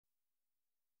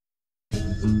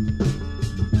Yo, I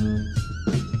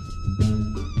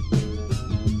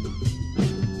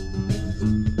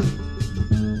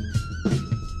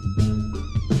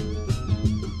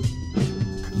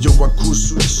cruise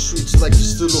through the streets like you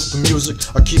still off the music.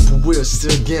 I keep it weird,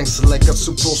 still gangster like I'm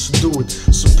supposed to do it.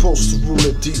 Supposed to rule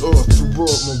it, the earth, the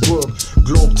world, my world.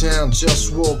 Globetown,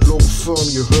 JustWar,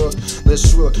 Globalfirm, you heard?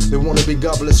 That's right, they wanna be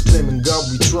godless, claiming God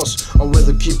we trust. I'd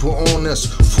rather keep it honest,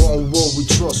 for on war we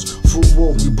trust. For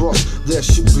war we bust, that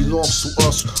shit belongs to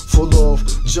us. For love,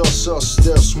 just us,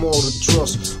 there's more to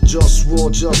trust.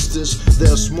 JustWar, justice,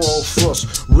 there's more of us.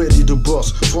 Ready to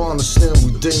bust, for understand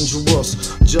we dangerous.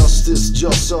 Justice,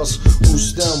 just us, who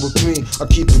stand with me. I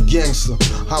keep it gangster,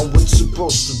 how it's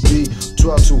supposed to be.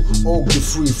 Try to all get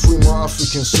free, free my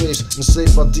African slaves,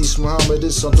 enslaved by these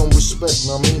Mohammedists I don't respect,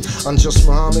 I mean, I'm just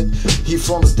Muhammad, he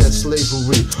founded that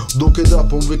slavery. Look it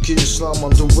up on Wiki Islam,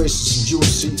 under racism, you'll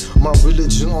see my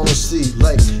religion, honesty,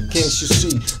 like, can't you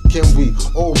see? Can we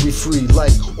all be free,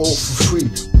 like, all for free?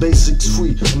 Basics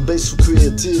free, and basic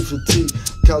creativity.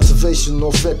 Cultivation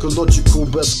of ecological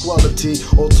best quality.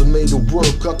 Automated work,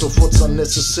 cut off what's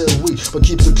unnecessary, but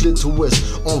keep the clitoris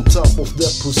on top of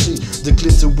that pussy. The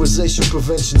clitorisation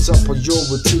prevention top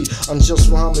priority. I'm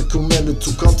just Muhammad commanded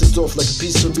to cut it off like a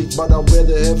piece of meat, but I'd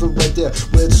rather have it right there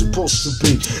where it's supposed to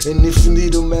be. And if you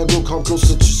need a man, go come close,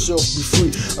 let yourself be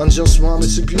free. I'm just Muhammad,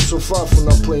 so so far from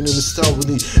not playing in this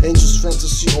tyranny. Angels,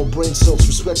 fantasy, or brain cells,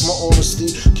 respect my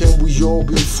honesty. Can we all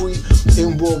be free?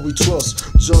 In war we trust.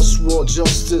 JustWar,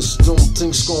 justice, them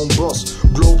things gon' bust.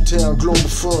 Globetown,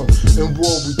 Globalfirm, in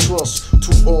war we trust.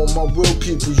 To all my real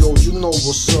people, yo, you know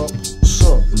what's up, what's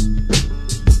up.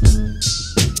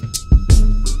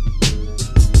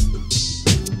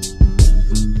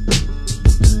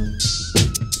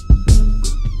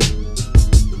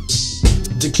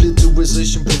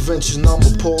 Declitterization prevention, I'm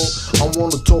appalled. I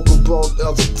wanna talk about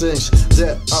other things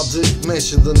that I didn't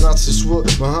mention. The Nazis were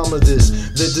Mohammedists,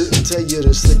 they didn't tell you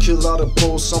this. They kill out of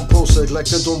Poles, some Poles act like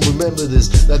they don't remember this.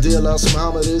 That they last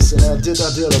Mohammedists, and I did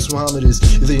last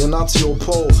Mohammedists. Either you're Nazi or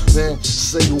Pole, man,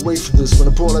 stay away from this. When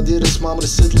the Pole I did is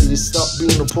Mohammedist Hitler, he stopped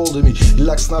being a Pole to me. He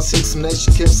likes Nazi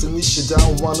examination camps and niche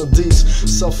down one of these.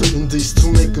 Suffering these to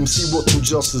make him see what true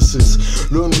justice is.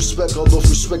 Learn respect, out of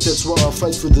respect, that's why I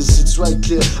fight for this. It's right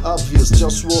clear, obvious,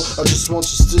 JustWar, I just want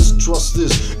justice, trust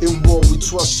this. In war we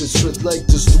trust shit, straight like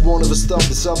this. The one of us stop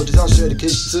the sabotage education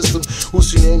system.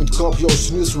 Who's your name? Copy of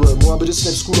Israel. Mohammedist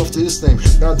name, school after his name.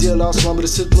 Now dear last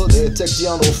Mohammedist Hitler, they attacked the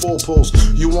honor of all poles.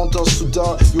 You want us to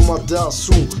die, you might die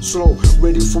soon. Slow,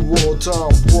 ready for war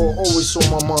time. War always on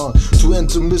my mind. To end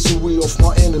the misery of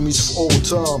my enemies for all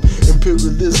time.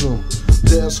 Imperialism,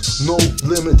 there's no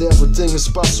limit, everything is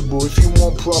possible. If you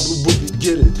want problem, we can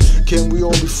get it. Can we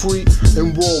all be free?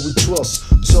 In war we trust.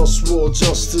 JustWar,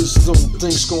 justice, them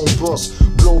things gon' bust.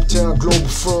 Globetown,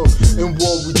 Globalfirm, in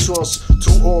war we trust.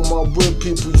 To all my real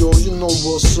people, yo, you know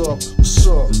what's up, what's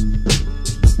up.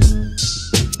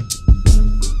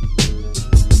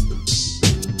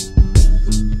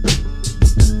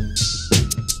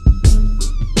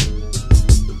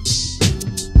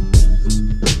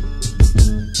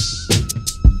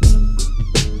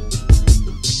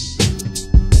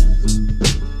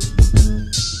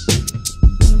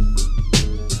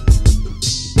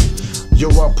 Yo,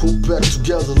 I put back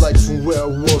together like from where I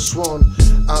was one.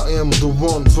 I am the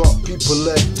one, but people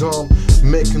act dumb,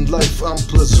 making life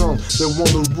unpleasant. They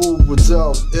wanna rule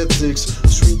without ethics,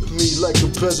 treat me like a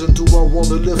peasant. Do I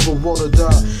wanna live or wanna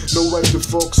die? No, I can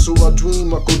fuck, so I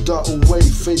dream I could die away,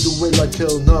 fade away like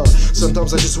hell nah.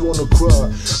 Sometimes I just wanna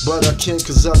cry, but I can't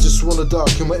cause I just wanna die.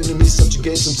 Can my enemies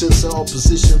subjugate them till it's in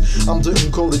opposition? I'm the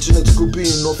encoded genetical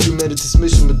being of humanity's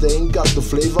mission, but they ain't got the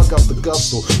flavor, I got the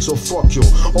gusto. So fuck yo,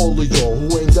 all of y'all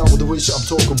who ain't down with the wish I'm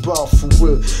talking about for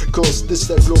real. Cause this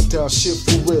that Globetown shit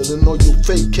for real. And all you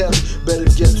fake cats better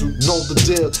get to know the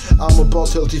deal. I'm about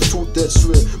healthy food, that's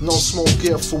real. No smoke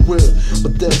here for real.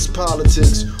 But that's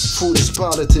politics. Food is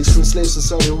politics. Freeing slaves in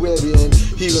Saudi Arabia and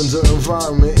healing the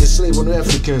environment, enslaving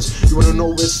Africans. You wanna know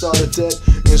where it started at?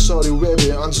 In Saudi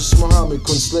Arabia, I'm just Muhammad,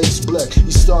 when slaves black,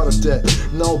 he started that.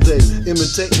 Now they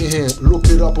imitating him. Look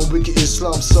it up on Wiki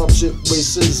Islam, subject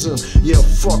racism. Yeah,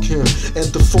 fuck him. And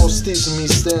the force teasing me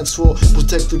stands for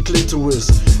protect the clitoris.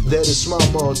 That is my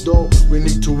motto. We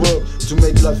need to work to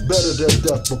make life better than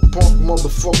that. But punk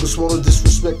motherfuckers wanna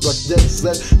disrespect like that.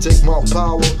 Take my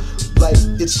power. like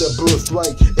it's their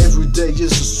birthright. Every day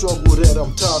is a struggle that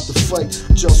I'm tired to fight.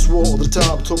 Just war all the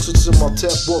time, toxics in my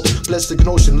tap water, plastic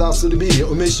notion, lies to the media,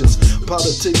 omissions,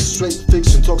 politics, straight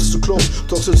fiction, toxics too close,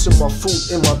 toxics in my food,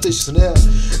 in my dishes and air.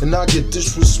 And I get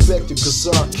disrespected cause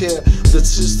I care. That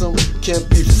system can't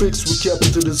be fixed with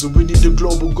capitalism. We need a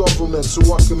global government so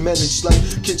I can manage like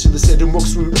kitchen. They say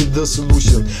democracy will be the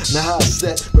solution. Now how's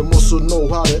that? We must also know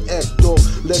how to act off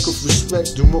lack of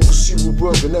respect. Democracy will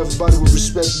work and everybody will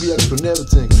respect me on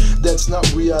everything. That's not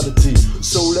reality,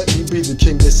 so let me be the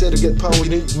king. They say to get power you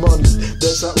need money.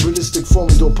 That's not realistic for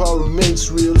me, though power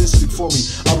remains realistic for me.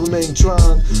 I remain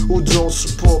trying. Who don't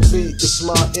support me, it's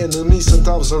my enemy.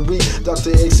 Sometimes I read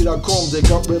Dr. XTcKQFTT, they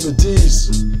got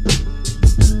remedies.